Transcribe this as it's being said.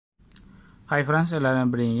Hi friends, எல்லாரும்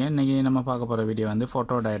எப்படி இருக்கீங்க? இன்னைக்கு நம்ம பார்க்க போற வீடியோ வந்து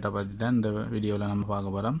Photodiode பத்தி தான் இந்த வீடியோல நம்ம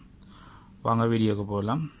பார்க்க போறோம். வாங்க வீடியோக்கு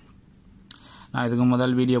போகலாம். நான் இதுக்கு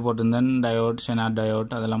முதல் வீடியோ போட்டிருந்தேன் டயோட், செனாட்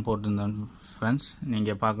டயோட் அதெல்லாம் போட்டிருந்தேன் ஃப்ரெண்ட்ஸ்.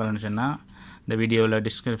 நீங்க பார்க்கலன்னு சொன்னா இந்த வீடியோல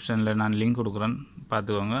டிஸ்கிரிப்ஷன்ல நான் லிங்க் கொடுக்குறேன்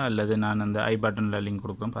பார்த்துக்கோங்க, அல்லது நான் அந்த ஐ பட்டன்ல லிங்க்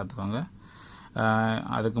கொடுக்குறேன் பார்த்துக்கோங்க.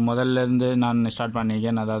 அதுக்கு முதல்ல இருந்து நான் ஸ்டார்ட்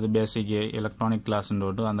பண்ணியிருக்கேன், அதாவது பேசிக் எலக்ட்ரானிக்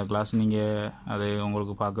கிளாஸ்ன்னு அந்த கிளாஸ் நீங்கள் அது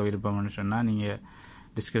உங்களுக்கு பார்க்க விருப்பம்னு சொன்னால் நீங்கள்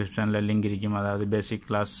டிஸ்கிரிப்ஷனில் லிங்க் இருக்கும், அதாவது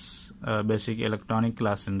பேசிக் எலக்ட்ரானிக்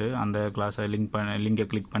கிளாஸ் உண்டு. அந்த கிளாஸை லிங்கை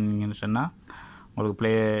கிளிக் பண்ணிங்கன்னு சொன்னால் உங்களுக்கு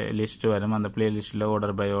ப்ளே லிஸ்ட் வரும். அந்த ப்ளே லிஸ்ட்டில்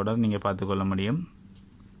ஆர்டர் பை ஆர்டர் நீங்கள் பார்த்துக்கொள்ள முடியும்.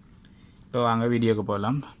 இப்போ வாங்க வீடியோக்கு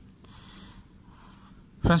போகலாம்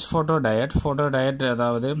ஃப்ரெண்ட்ஸ். ஃபோட்டோடயட்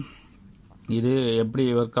அதாவது இது எப்படி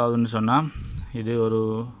ஒர்க் ஆகுதுன்னு சொன்னால், இது ஒரு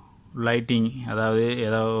லைட்டிங், அதாவது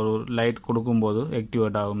ஏதாவது ஒரு லைட் கொடுக்கும்போது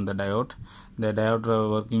ஆக்டிவேட் ஆகும் இந்த டயோட்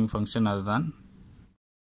ஒர்க்கிங் ஃபங்க்ஷன் அதுதான்.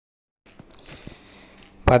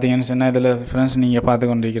 பார்த்தீங்கன்னு சொன்னால் இதில் ஃப்ரெண்ட்ஸ் நீங்கள் பார்த்து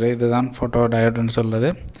கொண்டிருக்கிறது இதுதான் ஃபோட்டோடயோட்னு சொல்லுது.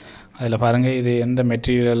 அதில் பாருங்கள், இது எந்த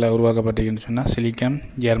மெட்டீரியலில் உருவாக்கப்பட்டிருக்குன்னு சொன்னால் சிலிக்கம்,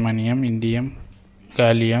 ஜெர்மானியம், இண்டியம்,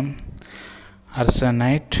 காலியம்,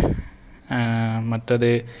 அர்சனைட்,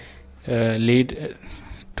 மற்றது லீட்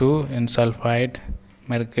 2 என் சல்ஃபைட்,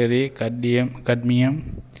 மெர்க்கரி, கட்மியம்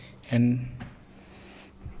என்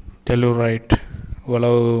டெலுரைட்,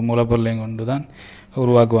 இவ்வளவு மூலப்பொருளையும் கொண்டு தான்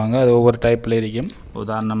உருவாக்குவாங்க. அது ஒவ்வொரு டைப்பில் இருக்கும்.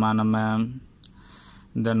 உதாரணமாக நம்ம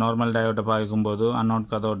இந்த நார்மல் டயோட்டை பார்க்கும்போது அன்னோட்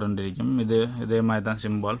கதோட்டுன்னு இருக்கும். இதே மாதிரி தான்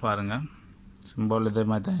சிம்பால் பாருங்கள், சிம்பால் இதே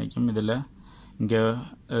மாதிரி தான் இருக்கும்.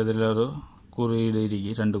 இதில் ஒரு குறியீடு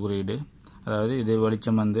இருக்கு, 2 குறியீடு. அதாவது இது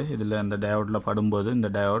வெளிச்சம் வந்து இதில் இந்த டயோட்டில் படும்போது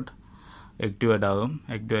இந்த டயோட் ஆக்டிவேட் ஆகும்.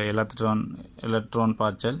 எலக்ட்ரான்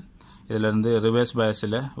பாய்ச்சல் இதிலேருந்து ரிவர்ஸ்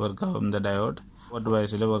பயஸில் ஒர்க் ஆகும். இந்த டயோட் ஃபார்வர்ட்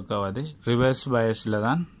பயஸில் ஒர்க் ஆகாது, ரிவர்ஸ் பயஸில்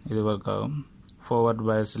தான் இது ஒர்க் ஆகும், ஃபார்வர்ட்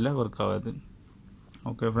பயஸில் ஒர்க் ஆகாது.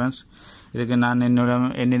 ஓகே ஃப்ரெண்ட்ஸ், இதுக்கு நான்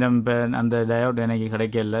என்னிடம் இப்போ அந்த டயோட் எனக்கு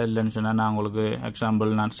கிடைக்கல, இல்லைன்னு சொன்னால் நான் உங்களுக்கு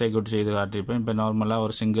எக்ஸாம்பிள் நான் சர்க்யூட் செய்து காட்டியிருப்பேன். இப்போ நார்மலாக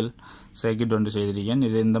ஒரு சிங்கிள் சர்க்யூட் ஒன்று செய்திருக்கேன்.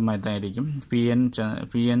 இது இந்த மாதிரி தான் இருக்கும்.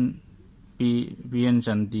 பிஎன்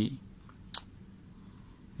சந்தி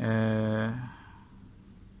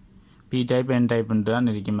பி டைப் என் டைப்புன்ட்டு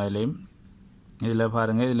தான் இருக்கும். அதுலேயும் இதில்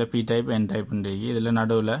பாருங்கள், இதில் பி டைப் என் டைப்புன்னு இருக்கு. இதில்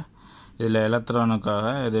நடுவில் இதில்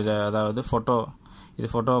எலக்ட்ரானுக்காக இதில் அதாவது இது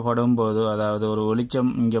ஃபோட்டோ படும்போது, அதாவது ஒரு வெளிச்சம்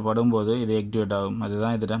இங்கே படும்போது இது ஆக்டிவேட் ஆகும்.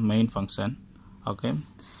 அதுதான் இதோட மெயின் ஃபங்க்ஷன். ஓகே,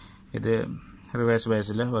 இது ரிவர்ஸ்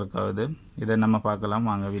பேஸில் ஒர்க் ஆகுது. இதை நம்ம பார்க்கலாம்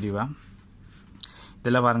வாங்க விரிவாக.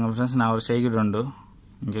 இதில் பாருங்கள் ஃப்ரெண்ட்ஸ், நான் ஒரு சர்க்யூட் உண்டு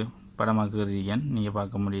இங்கே படமாக்குறீங்க, நீங்கள்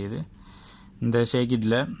பார்க்க முடியுது. இந்த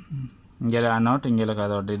சர்க்யூட்டில் இங்கே அனோட், இங்கே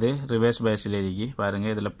கதோட், இது ரிவர்ஸ் பேஸில் இருக்கு.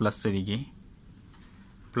 பாருங்கள், இதில் ப்ளஸ் இருக்கு,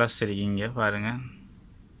 இங்கே பாருங்கள்,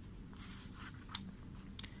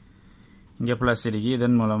 இங்கே ப்ளஸ் இருக்கு.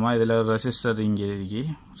 இதன் மூலமாக இதில் ரெசிஸ்டர் இங்கே இருக்கு,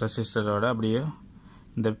 ரெசிஸ்டரோட அப்படியே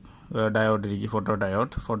இந்த டயோட் இருக்கு,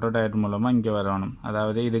 ஃபோட்டோடயோட் மூலமாக இங்கே வரணும்.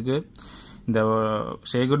 அதாவது இதுக்கு இந்த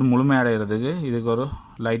சர்க்யூட் முழுமையடைகிறதுக்கு இதுக்கு ஒரு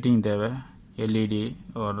லைட்டிங் தேவை, எல்இடி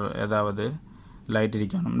ஒரு ஏதாவது லைட்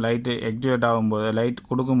இருக்கணும். லைட்டு ஆக்டிவேட் ஆகும்போது, லைட்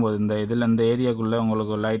கொடுக்கும்போது இந்த ஏரியாக்குள்ளே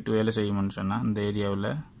உங்களுக்கு லைட் வேலை செய்யணும்னு சொன்னால் இந்த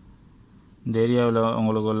ஏரியாவில்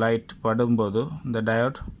உங்களுக்கு லைட் படும்போது இந்த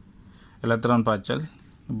டயோட் எலக்ட்ரான் பாய்ச்சல்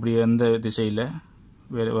இப்படி எந்த திசையில்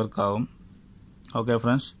ஒர்க் ஆகும். ஓகே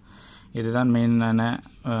ஃப்ரெண்ட்ஸ், இதுதான் மெயினான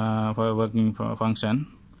ஒர்க்கிங் ஃபங்க்ஷன்.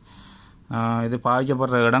 இது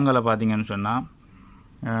பாய்க்கப்படுற இடங்களை பார்த்தீங்கன்னு சொன்னால்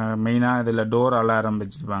மெயினாக இதில் டோர் அலாரம்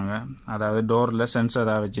வச்சுருப்பாங்க, அதாவது டோரில்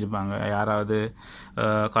சென்சராக வச்சுருப்பாங்க. யாராவது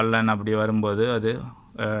கள்ளன் அப்படி வரும்போது அது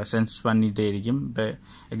சென்ஸ் பண்ணிகிட்டே இருக்கும். இப்போ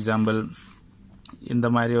எக்ஸாம்பிள் இந்த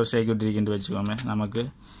மாதிரி ஒரு சர்க்யூட் இருக்குன்னு வச்சுக்கோமே, நமக்கு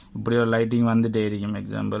இப்படி ஒரு லைட்டிங் வந்துகிட்டே இருக்கும்.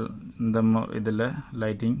 எக்ஸாம்பிள் இதில்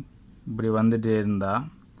லைட்டிங் இப்படி வந்துகிட்டே இருந்தால்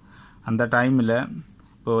அந்த டைமில்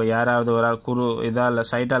இப்போது யாராவது ஒரு ஆள்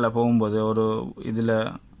சைட்டால் போகும்போது ஒரு இதில்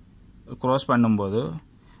க்ரோஸ் பண்ணும்போது,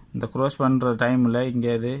 இந்த க்ரோஸ் பண்ணுற டைமில்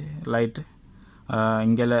இங்கே இது லைட்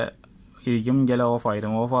இங்கே இருக்கும், இங்கே ஆஃப்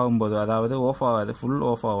ஆகிடும். ஆஃப் ஆகும்போது, அதாவது ஆஃப் ஆகாது, ஃபுல்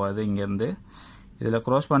ஆஃப் ஆகாது. இங்கேருந்து இதில்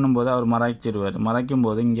க்ரோஸ் பண்ணும்போது அவர்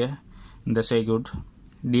மறைக்கும்போது இங்கே இந்த சர்க்யூட்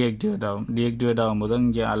டீஆக்டிவேட் ஆகும்போது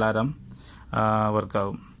இங்கே அலாரம் ஒர்க்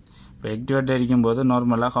ஆகும். இப்போ ஆக்டிவேட் இருக்கும்போது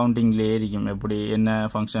நார்மலாக கவுண்டிங்லேயே இருக்கும், எப்படி என்ன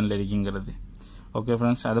ஃபங்க்ஷனில் இருக்குங்கிறது. ஓகே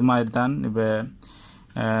ஃப்ரெண்ட்ஸ், அது மாதிரி தான் இப்போ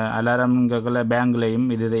அலாரம்ங்கக்குள்ள பேங்க்லேயும்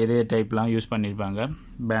இதே டைப்லாம் யூஸ் பண்ணியிருப்பாங்க.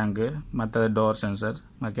 பேங்க்கு, மற்ற டோர் சென்சர்,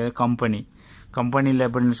 ஓகே. கம்பெனியில்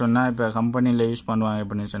எப்படின்னு சொன்னால், இப்போ கம்பெனியில் யூஸ் பண்ணுவாங்க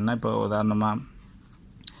எப்படின்னு சொன்னால், இப்போ உதாரணமாக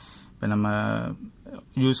இப்போ நம்ம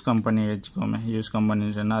யூஸ் கம்பெனி வச்சுக்கோமே, யூஸ்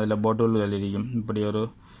கம்பெனின்னு சொன்னால் அதில் பொட்டில்கள் இருக்கும்.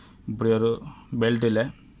 இப்படி ஒரு பெல்ட்டில்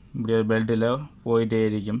இப்படி ஒரு பெல்ட்டில் போயிட்டே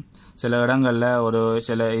இருக்கும். சில இடங்களில் ஒரு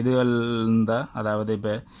சில இதுகள் இருந்தால், அதாவது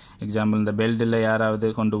இப்போ எக்ஸாம்பிள் இந்த பெல்ட்டில் யாராவது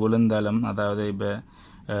கொண்டு விழுந்தாலும், அதாவது இப்போ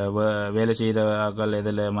வேலை செய்கிற ஆட்கள்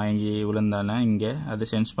இதில் மயங்கி விழுந்தானே இங்கே அது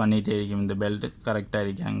சென்ஸ் பண்ணிகிட்டே இருக்கும், இந்த பெல்ட்டு கரெக்டாக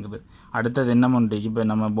இருக்காங்கிறது. அடுத்தது என்ன பண்ணுறீங்க, இப்போ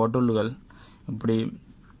நம்ம பொட்டுல்கள் இப்படி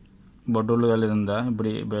பொட்டுல்கள் இருந்தால்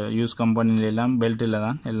இப்படி இப்போ யூஸ் கம்பெனிலெல்லாம் பெல்ட்டில்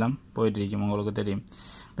தான் எல்லாம் போயிட்டுருக்கும், உங்களுக்கு தெரியும்.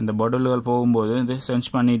 இந்த பொட்டுல்கள் போகும்போது இது சென்ஸ்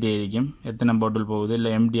பண்ணிகிட்டே இருக்கும், எத்தனை பொட்டுல் போகுது, இல்லை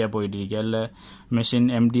எம்டியாக போயிட்டு இருக்கா, இல்லை மெஷின்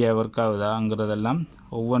எம்டியாக ஒர்க் ஆகுதாங்கிறதெல்லாம்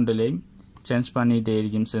ஒவ்வொன்றிலையும் சென்ஸ் பண்ணிகிட்டே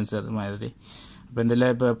இருக்கும், சென்சர் மாதிரி. இப்போ இதில்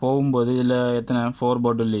இப்போ போகும்போது இதில் எத்தனை 4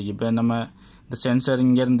 பொட்டுல் இருக்குது. இப்போ நம்ம இந்த சென்சர்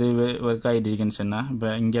இங்கேருந்து ஒர்க் ஆகிட்டு இருக்குன்னு சொன்னால், இப்போ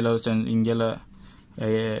இங்கே ஒரு இங்கே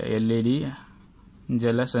எல்இடி,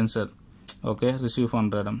 இங்கே சென்சர், ஓகே, ரிசீவ்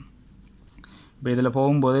பண்ணுற இடம். இப்போ இதில்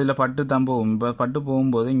போகும்போது இதில் பட்டு தான் போகும். இப்போ பட்டு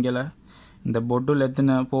போகும்போது இங்கே இந்த பொட்டுல்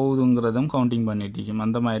எத்தனை போகுதுங்கிறதும் கவுண்டிங் பண்ணிகிட்ருக்கும்.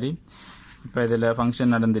 அந்த மாதிரி இப்போ இதில்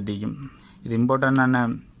ஃபங்க்ஷன் நடந்துகிட்ருக்கும். இது இம்பார்ட்டண்டான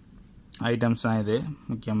ஐட்டம்ஸ் தான், இது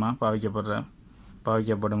முக்கியமாக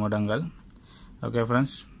பாவிக்கப்படும் இடங்கள். ஓகே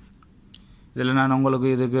ஃப்ரெண்ட்ஸ், இதில் நான் உங்களுக்கு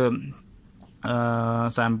இதுக்கு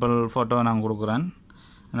சாம்பிள் ஃபோட்டோ நான் கொடுக்குறேன்.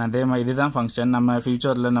 அதே மாதிரி இதுதான் ஃபங்க்ஷன். நம்ம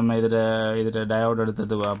ஃப்யூச்சரில் நம்ம இதில் டயோட்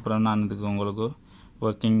எடுத்தது அப்புறம் நான் இதுக்கு உங்களுக்கு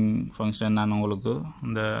ஒர்க்கிங் ஃபங்க்ஷன் நான் உங்களுக்கு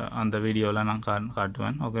அந்த வீடியோவில் நான்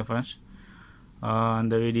காட்டுவேன். ஓகே ஃப்ரெண்ட்ஸ்,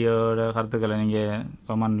 அந்த வீடியோட கருத்துக்களை நீங்கள்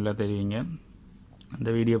கமெண்டில் தெரிவிங்க. இந்த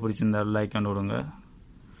வீடியோ பிடிச்சிருந்தால் லைக் பண்ணி விடுங்க,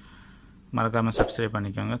 மறக்காமல் சப்ஸ்கிரைப்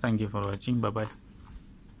பண்ணிக்கோங்க. தேங்க்யூ ஃபார் வாட்சிங். பாய்.